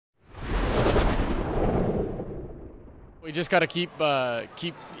We just got to keep on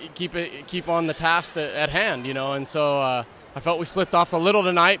the task at hand, and so I felt we slipped off a little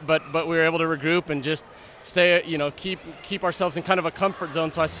tonight, but we were able to regroup and just stay, keep ourselves in kind of a comfort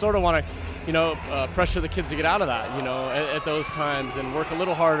zone. So I sort of want to, pressure the kids to get out of that, at those times and work a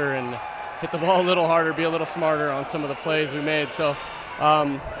little harder and hit the ball a little harder, be a little smarter on some of the plays we made. So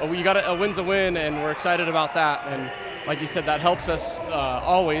we got a win's a win, and we're excited about that. And like you said, that helps us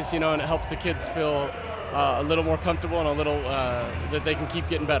always, and it helps the kids feel a little more comfortable and a little that they can keep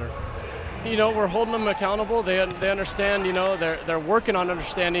getting better. We're holding them accountable. They understand. They're working on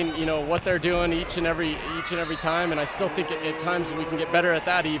understanding. What they're doing each and every time. And I still think at times we can get better at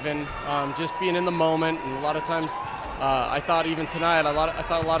that. Even just being in the moment. And a lot of times, I thought even tonight, I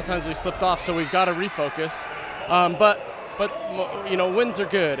thought a lot of times we slipped off. So we've got to refocus. But wins are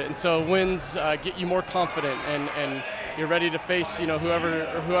good, and so wins get you more confident and you're ready to face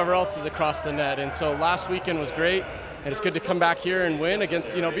whoever else is across the net. And so last weekend was great, and it's good to come back here and win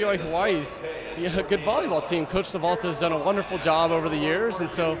against BYU-Hawaii's a good volleyball team. Coach Savalta has done a wonderful job over the years,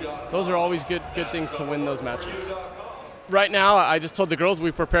 and so those are always good things to win those matches. Right now, I just told the girls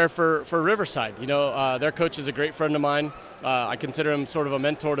we prepare for Riverside. Their coach is a great friend of mine. I consider him sort of a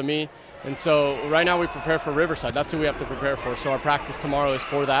mentor to me. And so right now we prepare for Riverside. That's who we have to prepare for. So our practice tomorrow is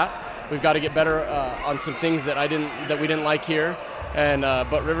for that. We've got to get better on some things that we didn't like here. And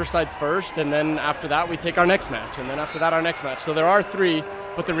but Riverside's first, and then after that we take our next match, and then after that our next match. So there are 3,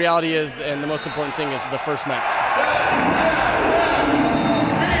 but the reality is, and the most important thing is the first match.